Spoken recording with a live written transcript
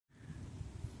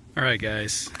Alright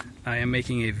guys, I am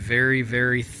making a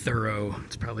very thorough,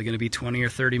 it's probably going to be 20 or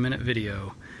 30 minute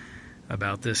video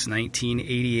about this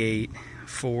 1988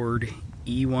 Ford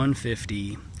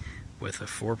E150 with a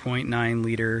 4.9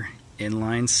 liter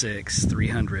inline 6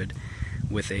 300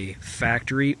 with a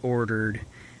factory ordered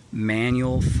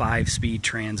manual 5-speed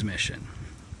transmission.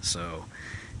 So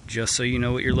just so you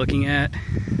know what you're looking at,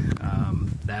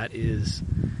 that is,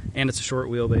 and it's a short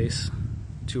wheelbase,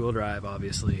 2-wheel drive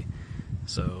obviously.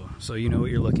 So you know what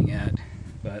you're looking at,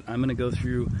 but I'm gonna go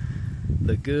through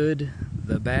the good,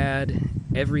 the bad,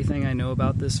 everything I know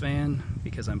about this van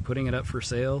because I'm putting it up for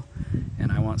sale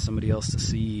and I want somebody else to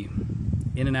see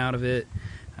in and out of it.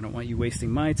 I don't want you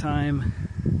wasting my time.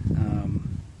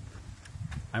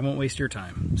 I won't waste your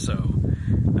time, so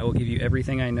I will give you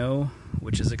everything I know,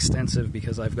 which is extensive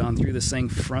because I've gone through this thing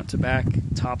front to back,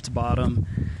 top to bottom,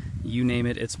 you name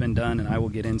it, it's been done, and I will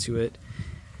get into it.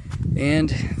 And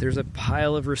there's a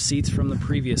pile of receipts from the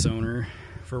previous owner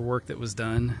for work that was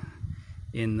done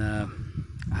in the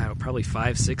probably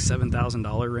 $5,000, $6,000,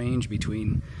 $7,000 range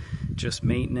between just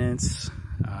maintenance,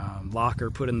 locker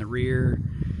put in the rear,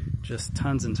 just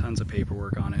tons and tons of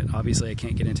paperwork on it. Obviously I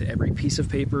can't get into every piece of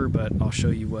paper, but I'll show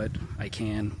you what I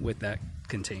can with that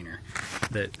container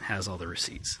that has all the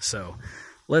receipts. So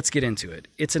let's get into it.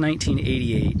 It's a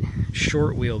 1988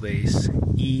 short wheelbase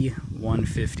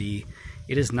E150.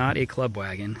 It is not a club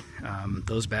wagon.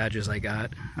 Those badges I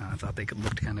got, I thought they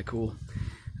looked kind of cool.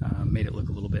 Made it look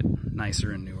a little bit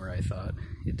nicer and newer, I thought.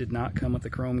 It did not come with the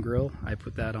chrome grille. I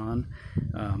put that on.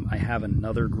 I have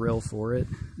another grille for it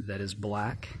that is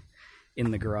black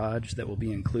in the garage that will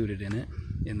be included in it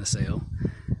in the sale.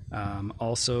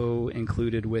 Also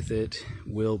included with it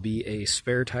will be a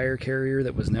spare tire carrier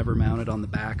that was never mounted on the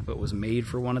back but was made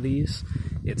for one of these.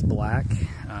 It's black.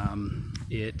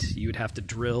 You would have to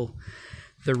drill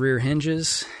the rear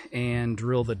hinges and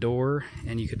drill the door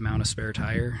and you could mount a spare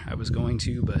tire. I was going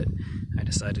to, but I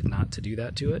decided not to do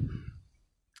that to it.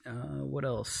 What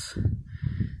else?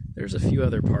 There's a few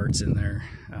other parts in there.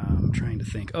 I'm trying to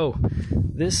think. Oh,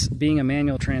 this being a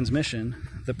manual transmission,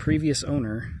 the previous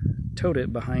owner towed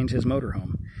it behind his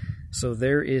motorhome. So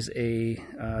there is a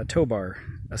tow bar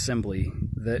assembly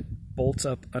that bolts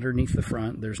up underneath the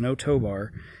front. There's no tow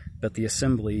bar, but the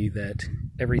assembly that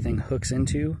everything hooks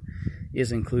into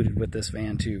is included with this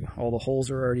van too. All the holes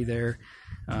are already there.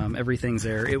 Everything's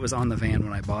there. It was on the van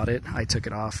when I bought it. I took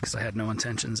it off because I had no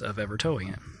intentions of ever towing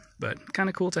it. But kind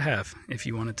of cool to have. If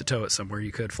you wanted to tow it somewhere,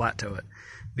 you could flat tow it,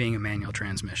 being a manual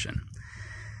transmission.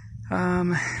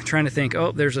 Trying to think.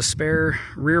 Oh, there's a spare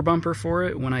rear bumper for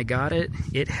it. When I got it,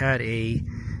 it had a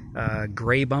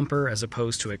gray bumper as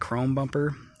opposed to a chrome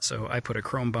bumper. So I put a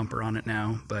chrome bumper on it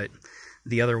now, but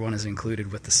the other one is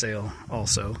included with the sale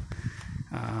also.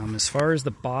 As far as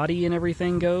the body and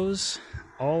everything goes,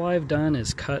 all I've done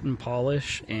is cut and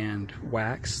polish and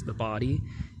wax the body.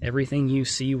 Everything you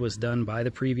see was done by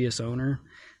the previous owner.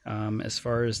 As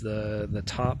far as the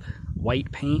top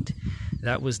white paint,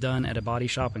 that was done at a body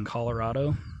shop in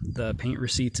Colorado. The paint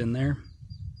receipt's in there.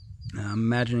 I'm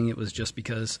imagining it was just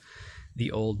because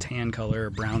the old tan color or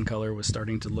brown color was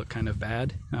starting to look kind of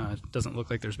bad. It doesn't look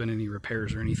like there's been any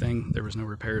repairs or anything. There was no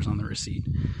repairs on the receipt.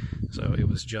 So it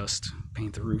was just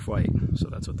paint the roof white. So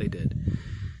that's what they did.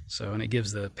 So, and it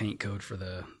gives the paint code for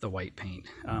the white paint.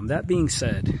 That being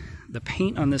said, the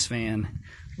paint on this van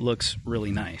looks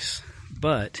really nice,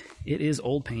 but it is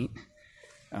old paint.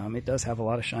 It does have a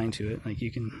lot of shine to it. Like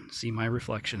you can see my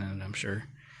reflection in it, I'm sure.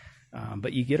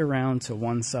 But you get around to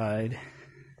one side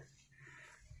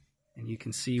and you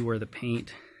can see where the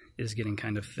paint is getting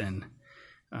kind of thin.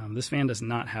 This van does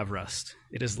not have rust.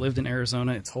 It has lived in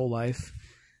Arizona its whole life.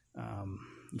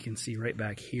 You can see right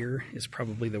back here is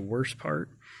probably the worst part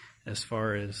as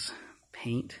far as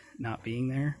paint not being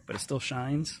there, but it still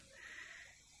shines.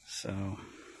 So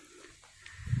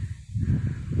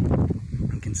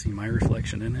you can see my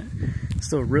reflection in it.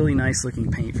 Still really nice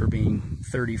looking paint for being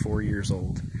 34 years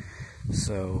old.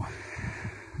 So,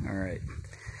 all right.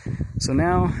 So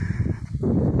now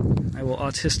I will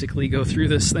autistically go through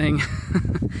this thing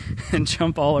and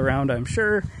jump all around, I'm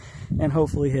sure, and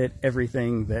hopefully hit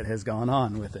everything that has gone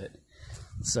on with it.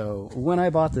 So when I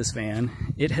bought this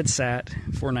van, it had sat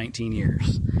for 19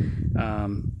 years.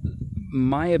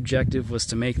 My objective was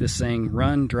to make this thing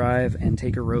run, drive, and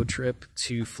take a road trip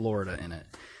to Florida in it.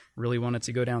 Really wanted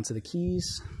to go down to the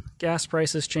Keys. Gas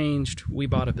prices changed. We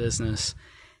bought a business,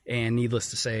 and needless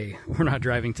to say, we're not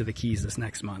driving to the Keys this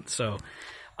next month. So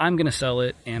I'm going to sell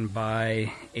it and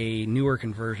buy a newer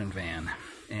conversion van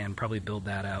and probably build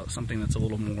that out, something that's a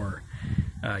little more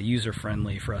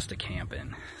user-friendly for us to camp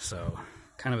in. So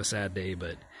kind of a sad day,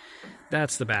 but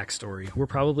that's the backstory. We're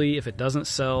probably, if it doesn't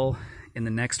sell in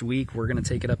the next week, we're going to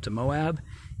take it up to Moab.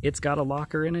 It's got a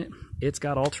locker in it. It's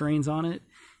got all terrains on it.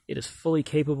 It is fully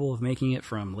capable of making it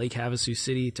from Lake Havasu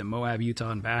City to Moab,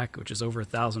 Utah and back, which is over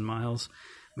 1,000 miles.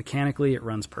 Mechanically, it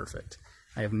runs perfect.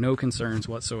 I have no concerns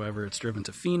whatsoever. It's driven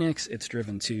to Phoenix. It's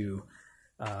driven to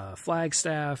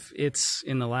Flagstaff. It's,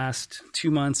 in the last 2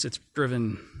 months, it's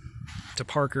driven to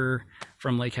Parker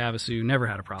from Lake Havasu. Never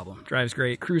had a problem. Drives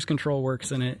great. Cruise control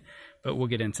works in it, but we'll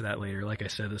get into that later. Like I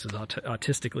said, this is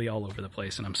autistically all over the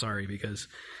place, and I'm sorry because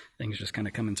things just kind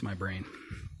of come into my brain.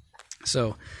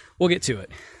 So we'll get to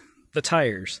it. The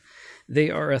tires, they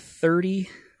are a 30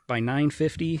 by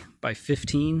 950 by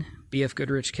 15 BF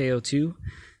Goodrich KO2.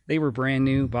 They were brand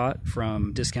new, bought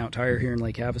from Discount Tire here in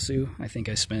Lake Havasu. I think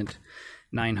I spent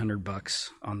 $900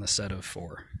 on the set of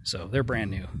 4. So they're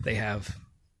brand new. They have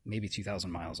maybe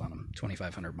 2,000 miles on them,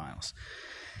 2,500 miles.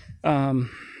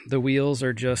 The wheels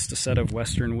are just a set of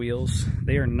Western wheels.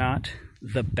 They are not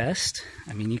the best.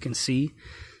 I mean, you can see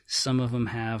some of them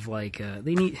have like,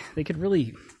 they could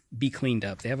really be cleaned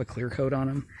up. They have a clear coat on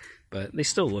them, but they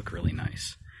still look really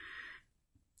nice.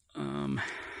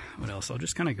 What else? I'll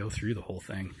just kind of go through the whole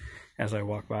thing as I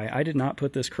walk by. I did not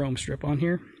put this chrome strip on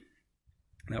here.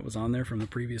 That was on there from the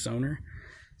previous owner.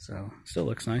 So still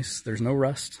looks nice. There's no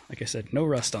rust. Like I said, no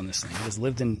rust on this thing. It has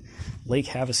lived in Lake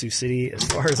Havasu City, as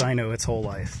far as I know, its whole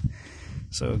life.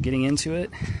 So getting into it,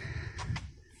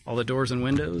 all the doors and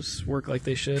windows work like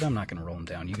they should. I'm not going to roll them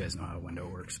down. You guys know how a window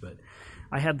works, but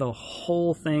I had the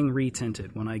whole thing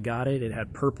retinted. When I got it, it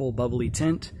had purple bubbly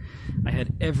tint. I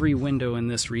had every window in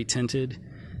this retinted.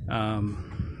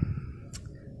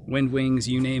 Wind wings,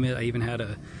 you name it. I even had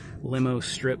a limo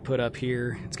strip put up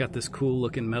here. It's got this cool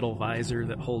looking metal visor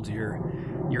that holds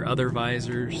your other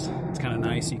visors. It's kind of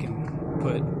nice. You can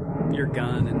put your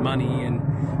gun and money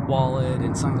and wallet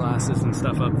and sunglasses and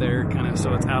stuff up there, kind of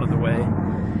so it's out of the way.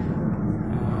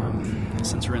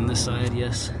 Since we're in this side,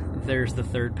 yes, there's the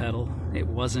third pedal.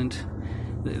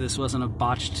 This wasn't a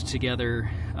botched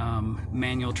together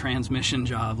manual transmission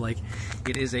job. Like,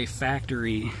 it is a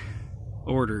factory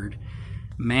ordered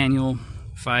manual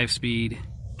 5-speed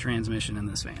transmission in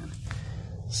this van.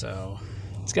 So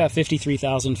it's got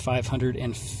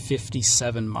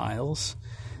 53,557 miles.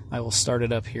 I will start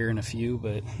it up here in a few,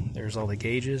 but there's all the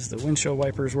gauges. The windshield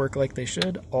wipers work like they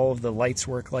should. All of the lights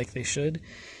work like they should.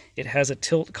 It has a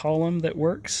tilt column that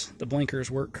works. The blinkers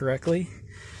work correctly.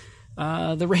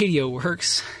 The radio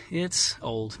works. It's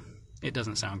old. It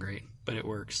doesn't sound great, but it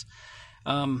works.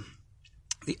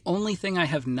 The only thing I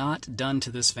have not done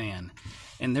to this van,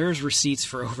 and there's receipts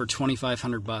for over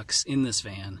 $2,500 in this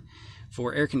van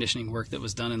for air conditioning work that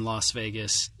was done in Las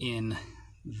Vegas in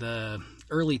the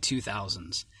early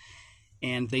 2000s.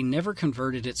 And they never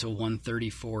converted it to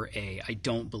 134A, I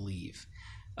don't believe.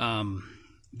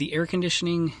 The air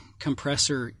conditioning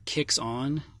compressor kicks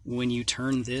on when you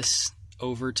turn this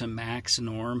over to max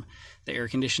norm, the air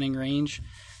conditioning range.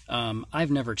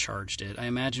 I've never charged it. I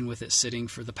imagine with it sitting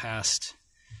for the past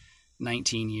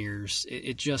 19 years,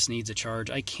 it just needs a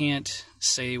charge. I can't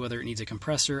say whether it needs a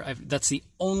compressor. That's the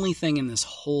only thing in this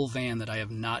whole van that I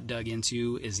have not dug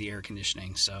into is the air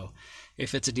conditioning. So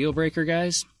if it's a deal breaker,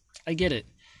 guys, I get it.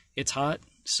 It's hot,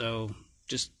 so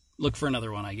just look for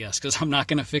another one, I guess, because I'm not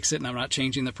going to fix it and I'm not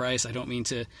changing the price. I don't mean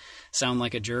to sound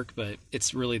like a jerk, but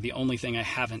it's really the only thing I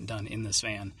haven't done in this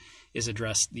van is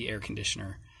address the air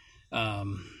conditioner.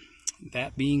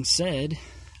 That being said,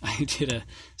 I did a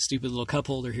stupid little cup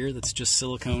holder here that's just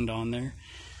siliconed on there.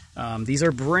 These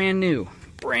are brand new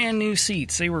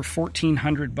seats. They were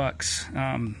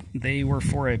 $1,400. They were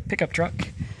for a pickup truck.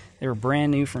 They were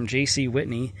brand new from J.C.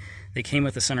 Whitney. They came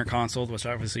with a center console, which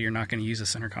obviously you're not going to use a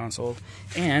center console.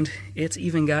 And it's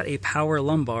even got a power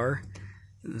lumbar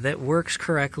that works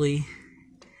correctly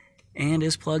and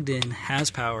is plugged in,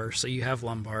 has power, so you have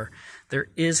lumbar. There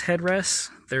is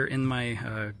headrests. They're in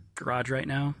my garage right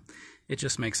now. It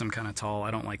just makes them kind of tall.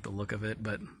 I don't like the look of it,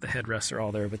 but the headrests are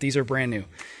all there. But these are brand new.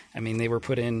 I mean, they were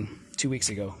put in 2 weeks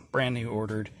ago. Brand new,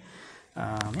 ordered.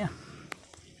 Yeah.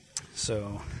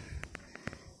 So,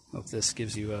 hope this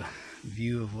gives you a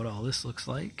view of what all this looks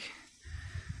like.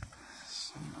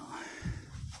 So,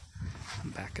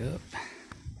 back up.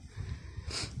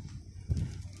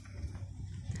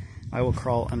 I will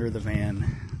crawl under the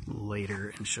van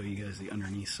later and show you guys the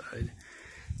underneath side.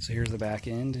 So here's the back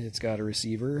end. It's got a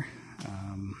receiver.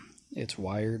 It's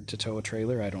wired to tow a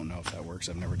trailer. I don't know if that works.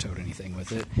 I've never towed anything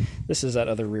with it. This is that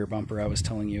other rear bumper I was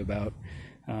telling you about.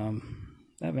 That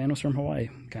van was from Hawaii.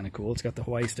 Kind of cool. It's got the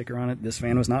Hawaii sticker on it. This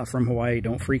van was not from Hawaii.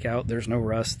 Don't freak out. There's no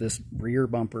rust. This rear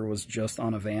bumper was just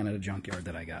on a van at a junkyard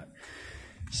that I got.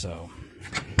 So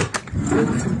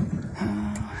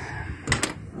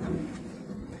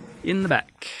In the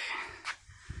back,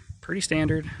 pretty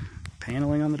standard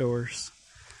paneling on the doors.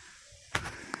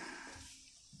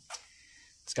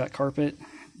 It's got carpet.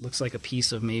 Looks like a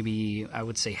piece of maybe, I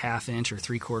would say, 1/2 inch or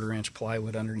 3/4 inch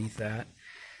plywood underneath that.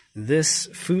 This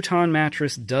futon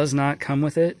mattress does not come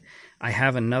with it. I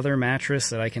have another mattress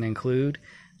that I can include,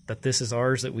 but this is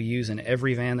ours that we use in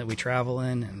every van that we travel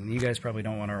in, and you guys probably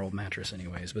don't want our old mattress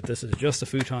anyways, but this is just a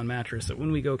futon mattress that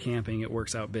when we go camping, it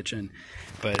works out bitchin'.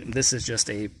 But this is just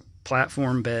a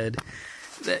platform bed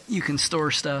that you can store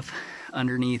stuff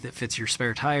underneath. It fits your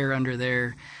spare tire under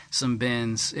there, some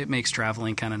bins. It makes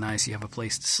traveling kind of nice. You have a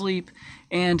place to sleep,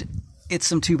 and it's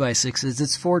some 2x6s.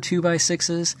 It's 4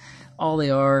 2x6s. All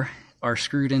they are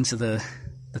screwed into the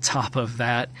top of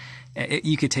that.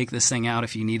 You could take this thing out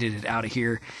if you needed it out of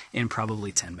here in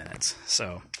probably 10 minutes.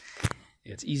 So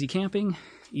it's easy camping,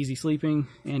 easy sleeping,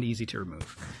 and easy to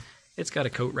remove. It's got a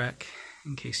coat rack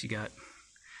in case you got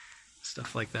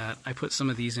stuff like that. I put some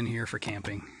of these in here for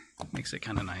camping. Makes it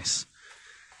kind of nice.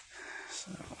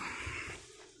 So,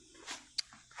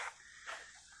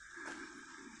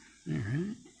 all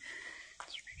right.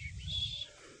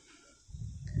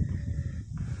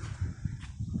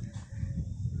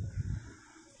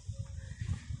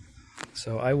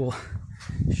 So I will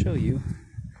show you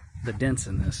the dents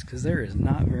in this, because there is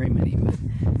not very many, but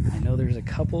I know there's a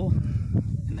couple,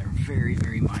 and they're very,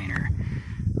 very minor.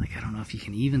 Like, I don't know if you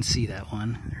can even see that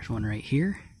one. There's one right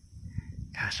here.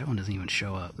 Gosh, that one doesn't even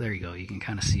show up. There you go. You can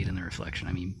kind of see it in the reflection.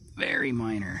 I mean, very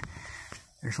minor.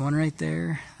 There's one right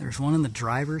there. There's one on the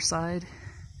driver's side.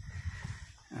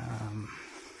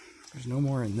 There's no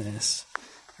more in this.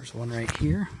 There's one right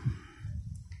here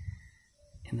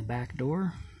in the back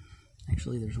door.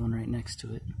 Actually, there's one right next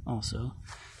to it also.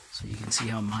 So you can see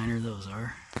how minor those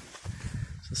are.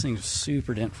 So this thing's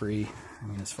super dent free. I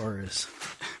mean, as far as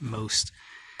most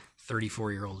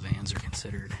 34-year-old vans are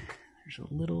considered. There's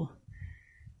a little,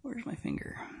 where's my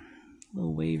finger? A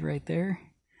little wave right there.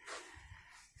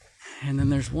 And then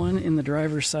there's one in the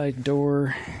driver's side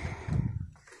door.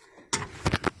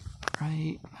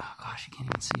 Right, oh gosh, you can't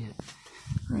even see it.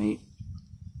 Right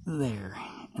there.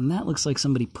 And that looks like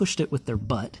somebody pushed it with their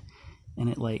butt, and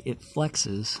it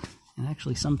flexes, and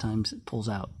actually sometimes it pulls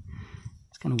out.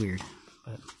 It's kind of weird,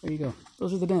 but there you go.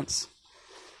 Those are the dents.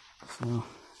 So,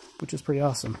 which is pretty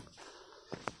awesome.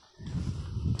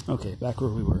 Okay, back where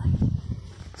we were.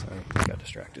 Sorry, I got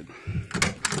distracted.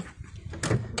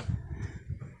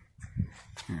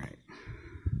 Alright.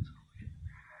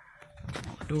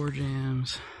 All the door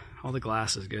jambs. All the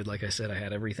glass is good. Like I said, I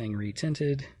had everything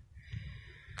re-tinted.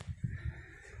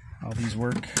 All these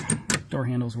work. Door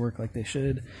handles work like they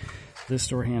should. This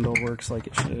door handle works like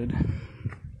it should.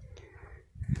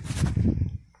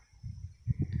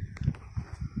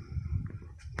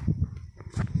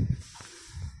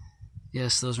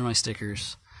 Yes, those are my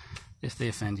stickers. If they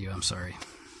offend you, I'm sorry.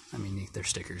 I mean, they're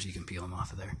stickers. You can peel them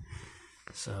off of there.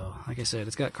 So, like I said,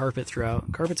 it's got carpet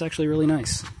throughout. Carpet's actually really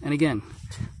nice. And again,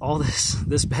 all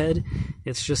this bed,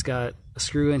 it's just got a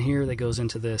screw in here that goes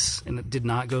into this, and it did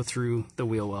not go through the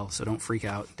wheel well, so don't freak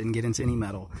out. Didn't get into any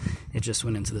metal. It just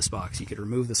went into this box. You could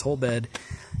remove this whole bed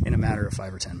in a matter of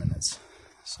 5 or 10 minutes.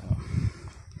 So,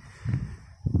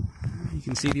 you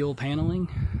can see the old paneling.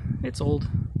 It's old.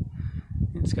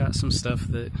 It's got some stuff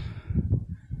that,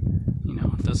 you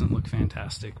know, doesn't look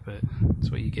fantastic, but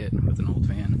it's what you get with an old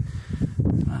van.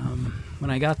 When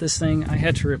I got this thing, I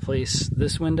had to replace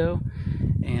this window,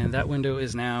 and that window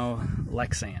is now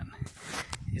Lexan.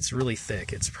 It's really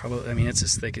thick. It's probably, I mean, it's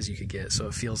as thick as you could get, so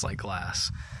it feels like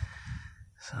glass.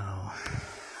 So,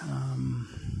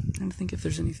 I'm trying to think if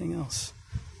there's anything else.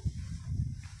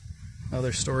 Oh,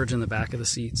 there's storage in the back of the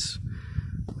seats,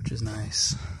 which is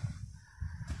nice.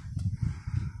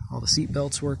 All the seat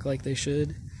belts work like they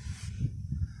should.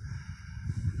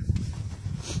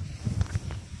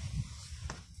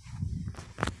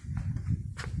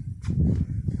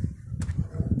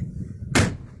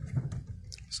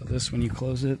 So this, when you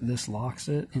close it, this locks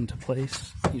it into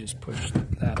place. You just push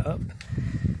that up,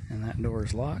 and that door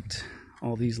is locked.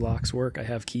 All these locks work. I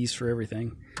have keys for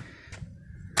everything.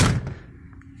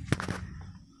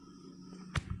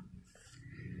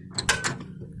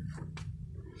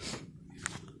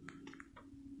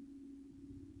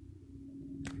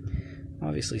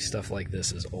 Obviously, stuff like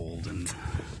this is old and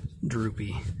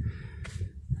droopy.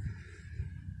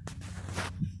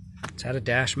 It's had a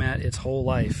dash mat its whole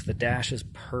life. The dash is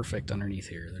perfect underneath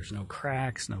here. There's no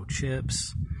cracks, no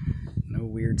chips, no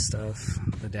weird stuff.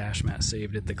 The dash mat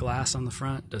saved it. The glass on the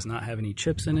front does not have any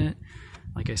chips in it.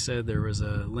 Like I said, there was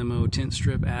a limo tint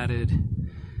strip added.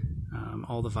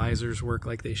 All the visors work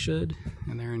like they should,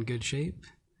 and they're in good shape.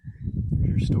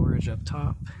 There's storage up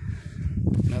top.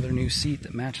 Another new seat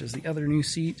that matches the other new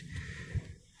seat.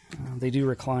 They do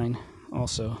recline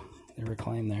also. They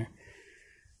recline there.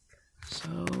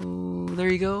 So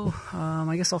there you go.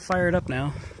 I guess I'll fire it up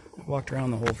now. I walked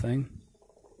around the whole thing.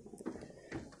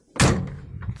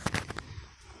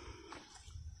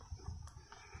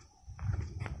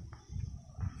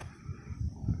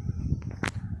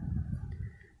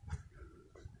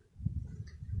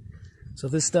 So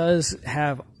this does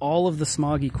have all of the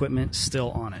smog equipment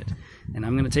still on it. And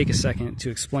I'm going to take a second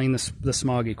to explain the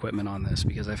smog equipment on this,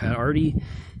 because I've already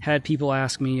had people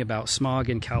ask me about smog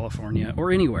in California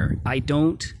or anywhere.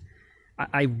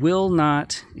 I will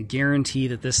not guarantee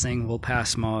that this thing will pass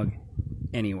smog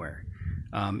anywhere.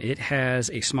 It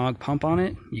has a smog pump on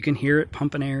it. You can hear it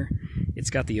pumping air. It's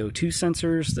got the O2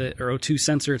 sensors, O2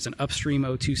 sensor. It's an upstream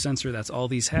O2 sensor. That's all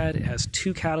these had. It has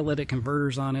 2 catalytic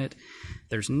converters on it.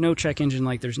 There's no check engine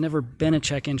light. There's never been a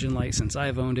check engine light since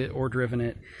I've owned it or driven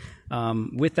it.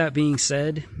 With that being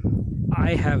said,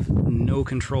 I have no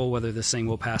control whether this thing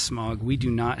will pass smog. We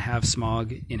do not have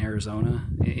smog in Arizona,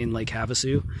 in Lake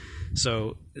Havasu.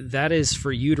 So that is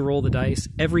for you to roll the dice.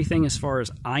 Everything, as far as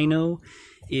I know,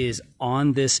 is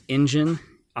on this engine.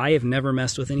 I have never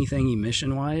messed with anything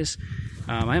emission-wise.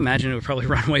 I imagine it would probably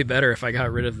run way better if I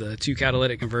got rid of the 2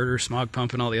 catalytic converters, smog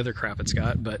pump, and all the other crap it's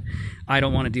got, but I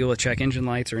don't want to deal with check engine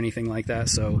lights or anything like that.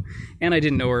 So, and I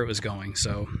didn't know where it was going,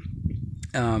 so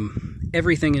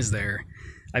everything is there.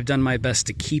 I've done my best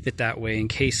to keep it that way in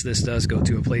case this does go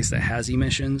to a place that has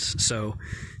emissions. So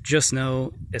just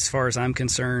know, as far as I'm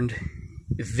concerned,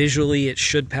 visually it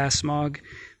should pass smog,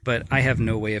 but I have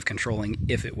no way of controlling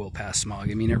if it will pass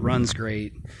smog. I mean, it runs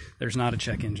great. There's not a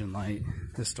check engine light.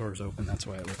 This door's open, that's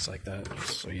why it looks like that,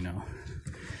 just so you know.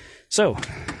 So,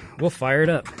 we'll fire it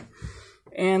up.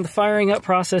 And the firing up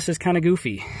process is kind of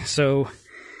goofy. So,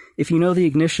 if you know the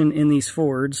ignition in these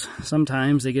Fords,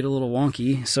 sometimes they get a little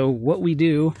wonky. So what we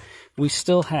do, we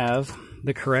still have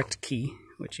the correct key,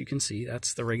 which you can see,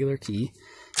 that's the regular key.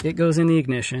 It goes in the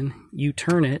ignition, you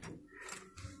turn it,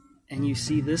 and you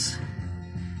see this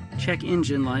check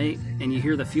engine light, and you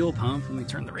hear the fuel pump. Let me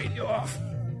turn the radio off.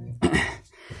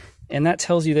 And that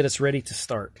tells you that it's ready to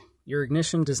start. Your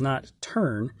ignition does not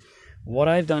turn. What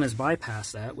I've done is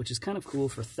bypass that, which is kind of cool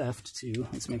for theft too.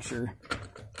 Let's make sure.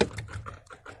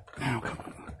 Oh, come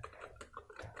on.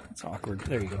 That's awkward.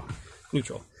 There you go.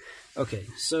 Neutral. Okay,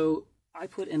 so I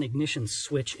put an ignition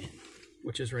switch in,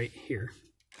 which is right here.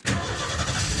 So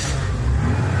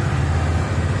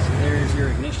there's your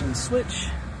ignition switch.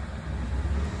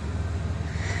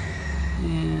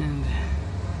 And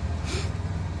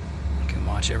you can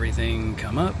watch everything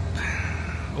come up.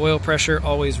 Oil pressure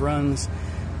always runs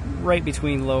right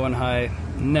between low and high.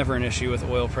 Never an issue with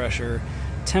oil pressure.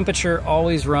 Temperature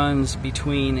always runs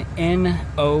between N,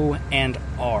 O, and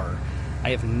R. I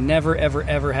have never, ever,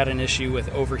 ever had an issue with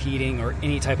overheating or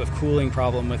any type of cooling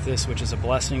problem with this, which is a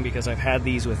blessing because I've had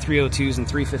these with 302s and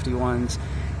 351s,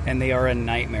 and they are a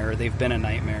nightmare. They've been a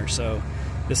nightmare. So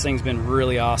this thing's been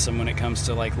really awesome when it comes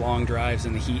to like long drives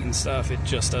and the heat and stuff. It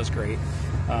just does great.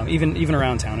 Even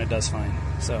around town, it does fine.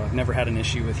 So I've never had an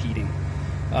issue with heating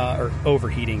or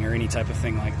overheating or any type of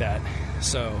thing like that.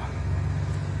 So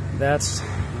that's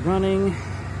running.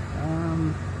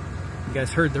 You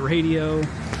guys heard the radio.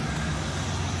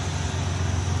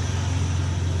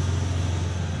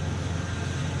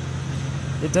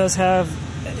 It does have,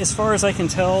 as far as I can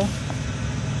tell,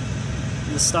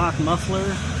 the stock muffler.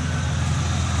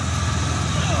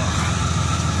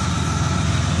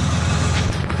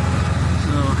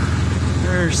 So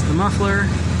there's the muffler.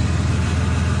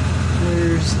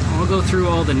 I'll go through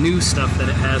all the new stuff that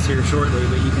it has here shortly,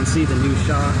 but you can see the new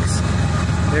shocks.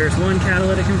 There's one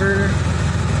catalytic converter.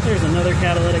 There's another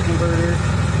catalytic converter.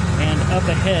 And up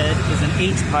ahead is an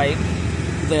H pipe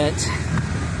that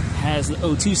has the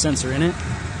O2 sensor in it.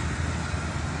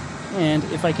 And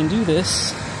if I can do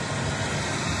this,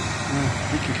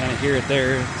 you can kind of hear it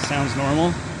there, it sounds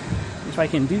normal. If I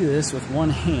can do this with one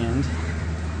hand,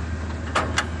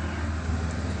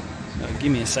 so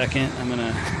give me a second, I'm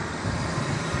gonna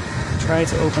try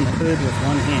to open the hood with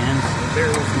one hand, so bear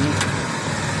with me.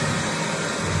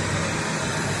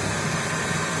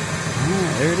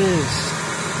 Ah, there it is.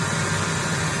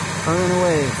 Purring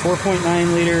away,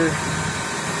 4.9 liter,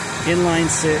 inline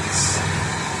 6.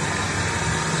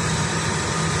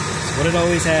 What it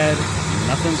always had,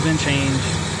 nothing's been changed.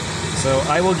 So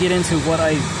I will get into what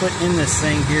I put in this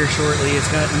thing here shortly.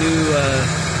 It's got new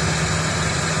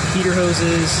heater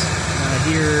hoses,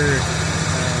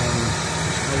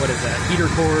 what is that? Heater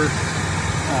core,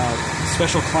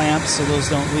 special clamps so those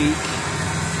don't leak.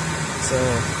 So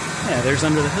yeah, there's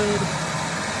under the hood.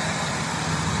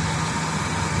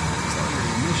 So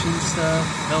your navigation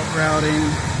stuff, belt routing.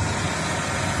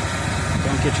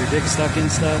 Don't get your dick stuck in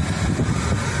stuff.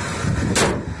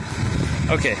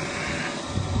 Okay.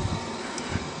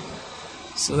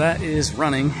 So that is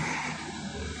running.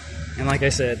 And like I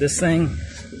said, this thing,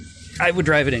 I would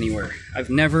drive it anywhere. I've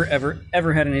never,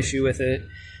 ever had an issue with it.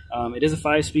 It is a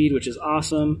 5-speed, which is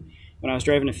awesome. When I was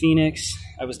driving to Phoenix,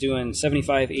 I was doing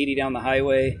 75, 80 down the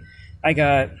highway. I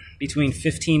got between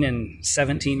 15 and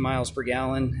 17 miles per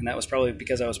gallon, and that was probably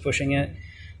because I was pushing it.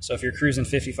 So if you're cruising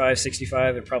 55,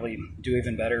 65, it'd probably do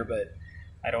even better, but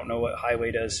I don't know what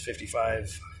highway does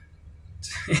 55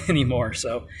 anymore.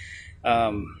 So,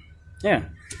 yeah.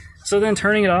 So then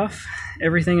turning it off,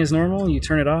 everything is normal. You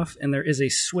turn it off, and there is a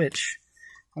switch,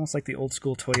 almost like the old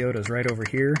school Toyotas, right over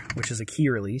here, which is a key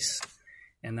release.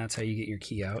 And that's how you get your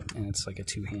key out, and it's like a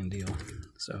two-hand deal.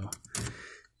 So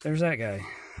there's that guy.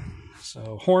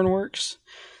 So horn works,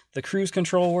 the cruise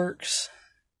control works.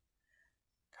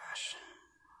 Gosh,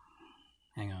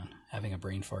 hang on, having a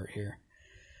brain fart here.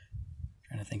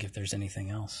 Trying to think if there's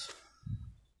anything else.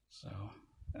 So,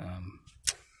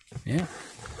 yeah.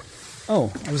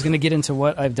 Oh, I was going to get into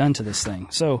what I've done to this thing.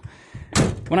 So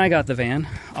when I got the van,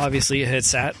 obviously it had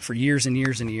sat for years and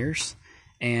years and years,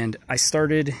 and I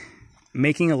started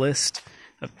making a list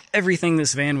of everything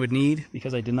this van would need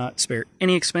because I did not spare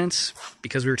any expense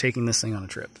because we were taking this thing on a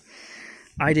trip.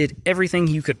 I did everything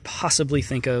you could possibly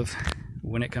think of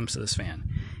when it comes to this van.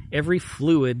 Every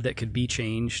fluid that could be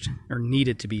changed or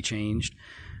needed to be changed.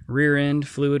 Rear end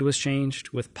fluid was changed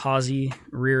with Posi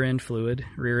rear end fluid,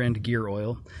 rear end gear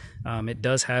oil. It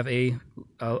does have a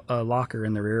locker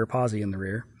in the rear, a Posi in the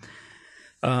rear.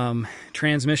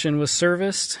 Transmission was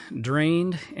serviced,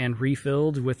 drained, and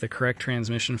refilled with the correct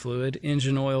transmission fluid.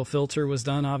 Engine oil filter was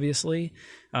done, obviously.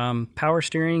 Power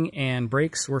steering and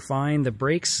brakes were fine. The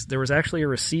brakes, there was actually a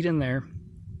receipt in there.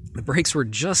 The brakes were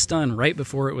just done right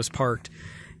before it was parked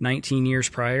 19 years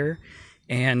prior.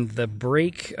 And the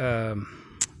brake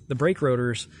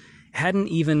rotors hadn't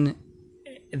even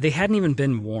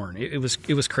been worn. It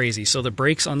was crazy. So the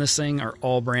brakes on this thing are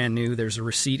all brand new. There's a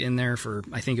receipt in there for,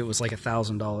 I think it was like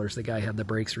 $1,000. The guy had the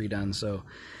brakes redone. So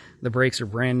the brakes are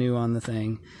brand new on the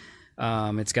thing.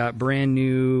 It's got brand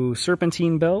new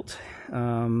serpentine belt,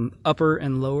 upper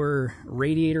and lower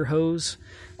radiator hose,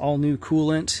 all new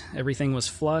coolant. Everything was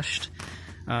flushed.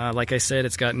 Like I said,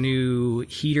 it's got new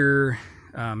heater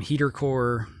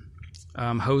core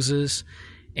hoses,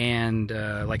 and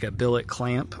like a billet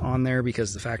clamp on there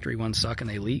because the factory ones suck and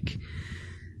they leak.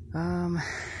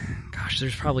 Gosh,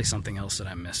 there's probably something else that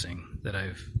I'm missing that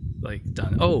I've like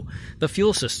done. Oh, the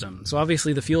fuel system. So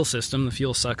obviously the fuel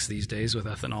sucks these days with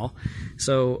ethanol.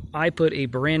 So I put a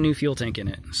brand new fuel tank in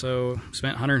it. So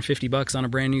spent $150 on a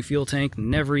brand new fuel tank.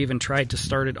 Never even tried to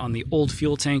start it on the old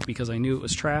fuel tank because I knew it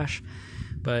was trash,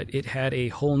 but it had a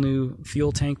whole new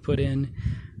fuel tank put in.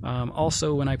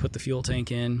 Also, when I put the fuel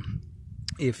tank in,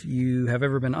 if you have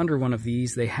ever been under one of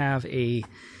these, they have a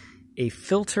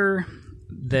filter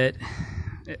that,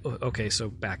 okay, so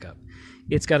back up.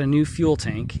 It's got a new fuel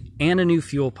tank and a new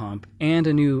fuel pump and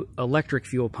a new electric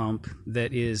fuel pump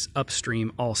that is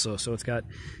upstream also. So it's got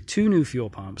two new fuel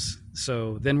pumps.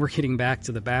 So then we're getting back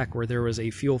to the back where there was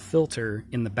a fuel filter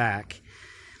in the back.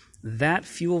 That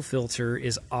fuel filter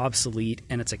is obsolete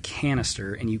and it's a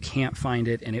canister and you can't find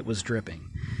it, and it was dripping.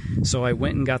 So I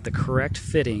went and got the correct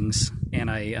fittings and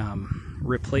I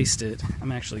replaced it.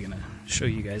 I'm actually going to show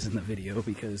you guys in the video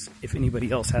because if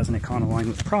anybody else has an Econoline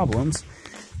with problems,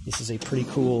 this is a pretty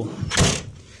cool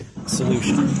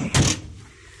solution.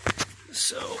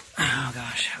 So, oh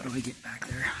gosh, how do I get back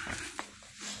there?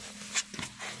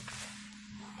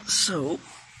 So,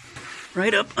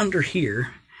 right up under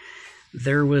here,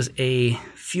 there was a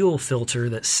fuel filter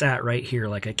that sat right here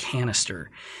like a canister,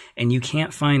 and you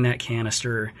can't find that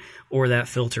canister or that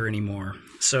filter anymore.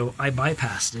 So I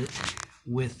bypassed it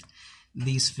with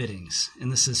these fittings,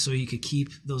 and this is so you could keep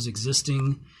those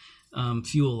existing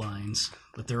fuel lines,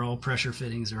 but they're all pressure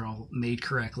fittings, they're all made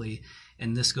correctly,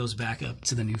 and this goes back up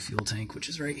to the new fuel tank, which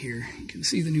is right here. You can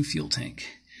see the new fuel tank.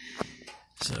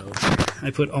 So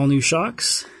I put all new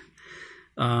shocks,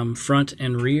 front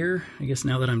and rear. I guess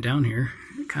now that I'm down here,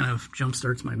 it kind of jump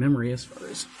starts my memory as far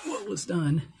as what was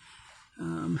done.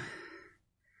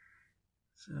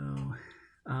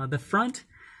 The front,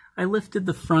 I lifted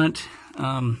the front.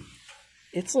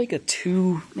 It's like a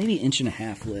 2, maybe 1.5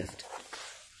 inch lift.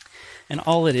 And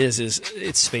all it is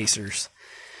it's spacers.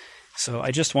 So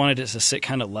I just wanted it to sit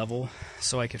kind of level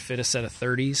so I could fit a set of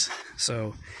 30s.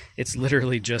 So it's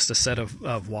literally just a set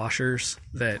of washers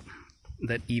that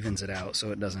evens it out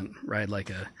so it doesn't ride like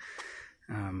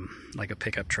a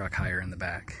pickup truck higher in the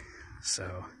back.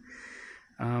 So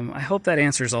I hope that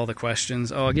answers all the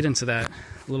questions. Oh, I'll get into that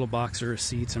little box of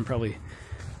receipts. I'm probably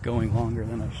going longer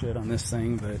than I should on this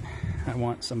thing, but I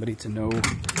want somebody to know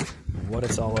what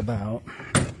it's all about.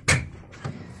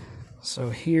 So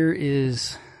here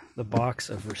is the box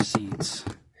of receipts.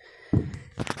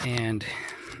 And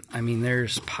I mean,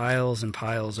 there's piles and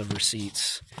piles of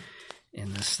receipts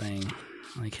in this thing.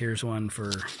 Like here's one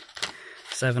for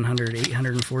 $700,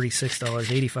 $846,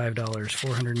 $85,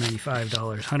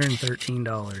 $495, $113,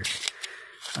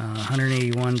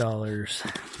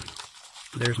 $181.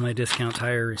 There's my discount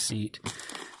tire receipt.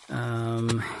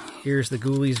 Here's the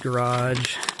Ghoulies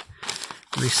Garage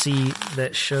receipt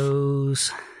that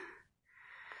shows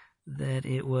that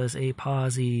it was a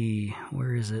posi.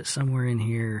 Where is it? Somewhere in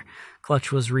here.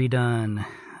 Clutch was redone.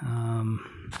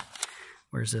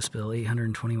 Where's this bill?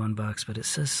 $821, but it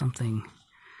says something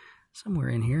somewhere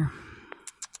in here.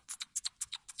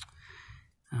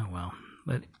 Oh well,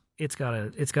 but it's got a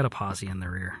posi in the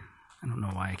rear. I don't know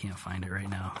why I can't find it right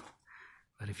now.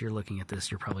 But if you're looking at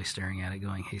this, you're probably staring at it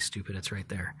going, hey stupid, it's right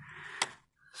there.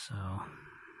 So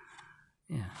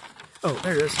yeah. Oh,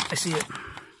 there it is. I see it.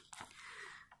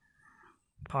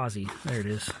 Posi. There it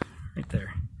is. Right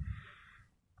there.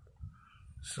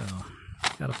 So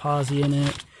got a posi in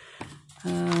it.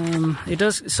 It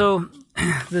does, so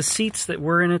the seats that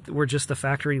were in it were just the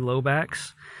factory low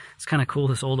backs. It's kind of cool.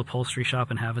 This old upholstery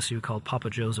shop in Havasu called Papa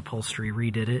Joe's Upholstery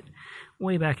redid it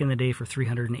way back in the day for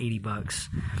 $380.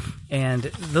 And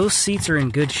those seats are in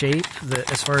good shape.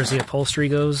 As far as the upholstery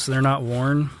goes, they're not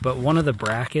worn, but one of the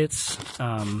brackets,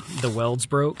 the welds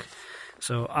broke.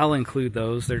 So I'll include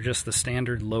those. They're just the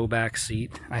standard low back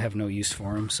seat. I have no use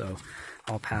for them, so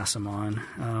I'll pass them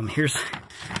on.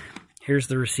 Here's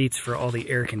the receipts for all the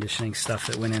air conditioning stuff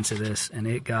that went into this, and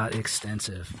it got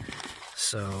extensive.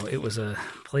 So it was a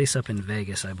place up in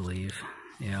Vegas, I believe.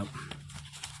 Yep.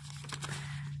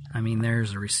 I mean,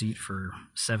 there's a receipt for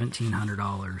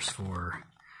 $1,700 for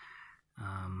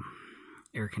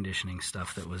air conditioning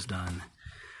stuff that was done.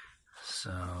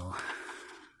 So,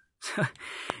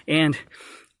 and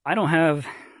I don't have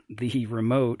the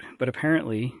remote, but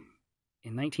apparently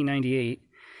in 1998,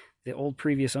 the old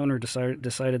previous owner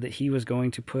decided that he was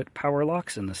going to put power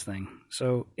locks in this thing.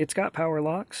 So it's got power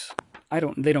locks.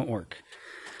 They don't work.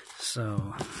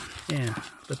 So yeah,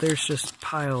 but there's just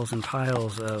piles and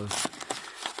piles of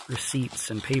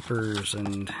receipts and papers,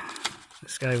 and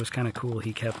this guy was kind of cool.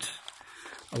 He kept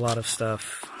a lot of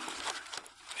stuff,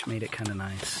 which made it kind of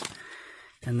nice.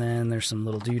 And then there's some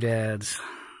little doodads,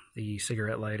 the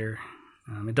cigarette lighter.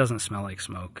 It doesn't smell like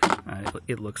smoke.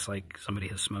 It looks like somebody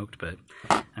has smoked, but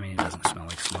I mean, it doesn't smell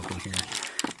like smoke in here.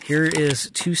 Here is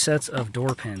 2 sets of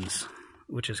door pins,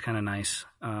 which is kind of nice.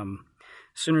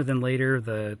 Sooner than later,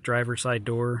 the driver's side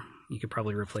door, you could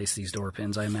probably replace these door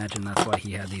pins. I imagine that's why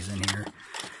he had these in here.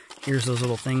 Here's those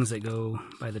little things that go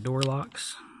by the door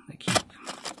locks that keep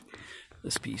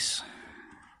this piece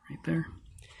right there.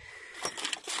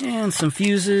 And some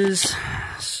fuses.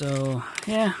 So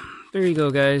yeah, there you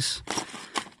go, guys.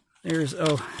 There's,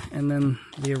 oh, and then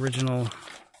the original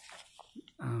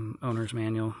owner's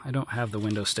manual. I don't have the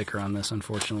window sticker on this,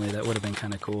 unfortunately. That would have been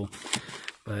kind of cool.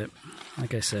 But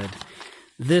like I said,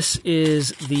 this is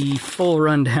the full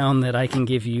rundown that I can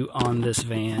give you on this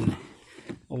van.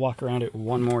 I'll walk around it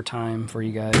one more time for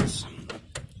you guys.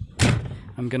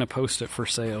 I'm going to post it for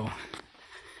sale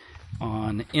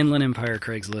on Inland Empire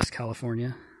Craigslist,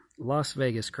 California, Las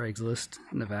Vegas Craigslist,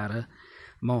 Nevada,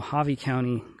 Mojave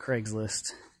County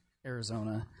Craigslist,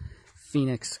 Arizona,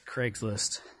 Phoenix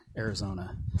Craigslist,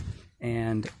 Arizona.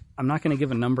 And I'm not going to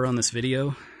give a number on this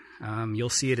video. You'll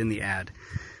see it in the ad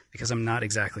because I'm not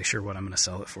exactly sure what I'm going to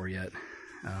sell it for yet.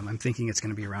 I'm thinking it's going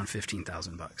to be around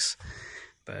 15,000 bucks,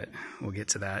 but we'll get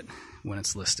to that when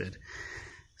it's listed.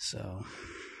 So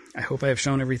I hope I have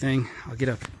shown everything. I'll get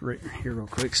up right here real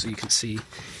quick so you can see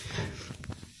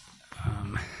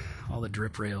all the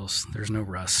drip rails. There's no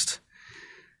rust.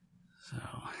 So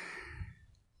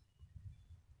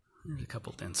there's a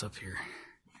couple dents up here.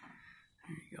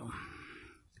 There you go.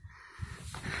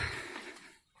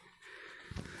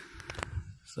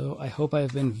 So I hope I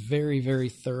have been very, very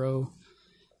thorough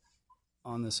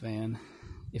on this van.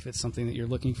 If it's something that you're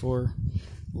looking for,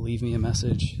 leave me a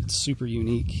message. It's super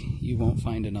unique. You won't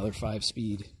find another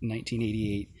 5-speed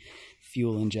 1988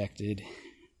 fuel-injected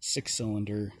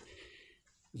 6-cylinder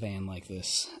van like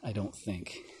this, I don't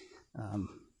think.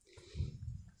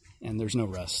 And there's no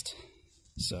rust.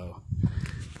 So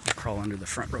I'll crawl under the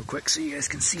front real quick so you guys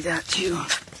can see that too.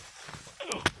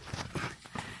 Oh.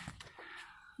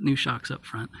 New shocks up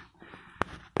front.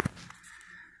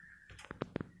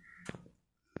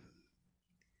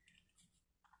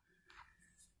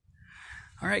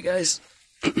 All right, guys.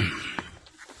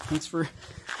 Thanks for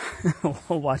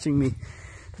watching me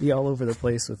be all over the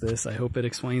place with this. I hope it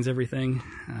explains everything.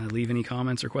 Leave any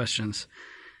comments or questions.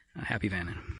 Happy vanning.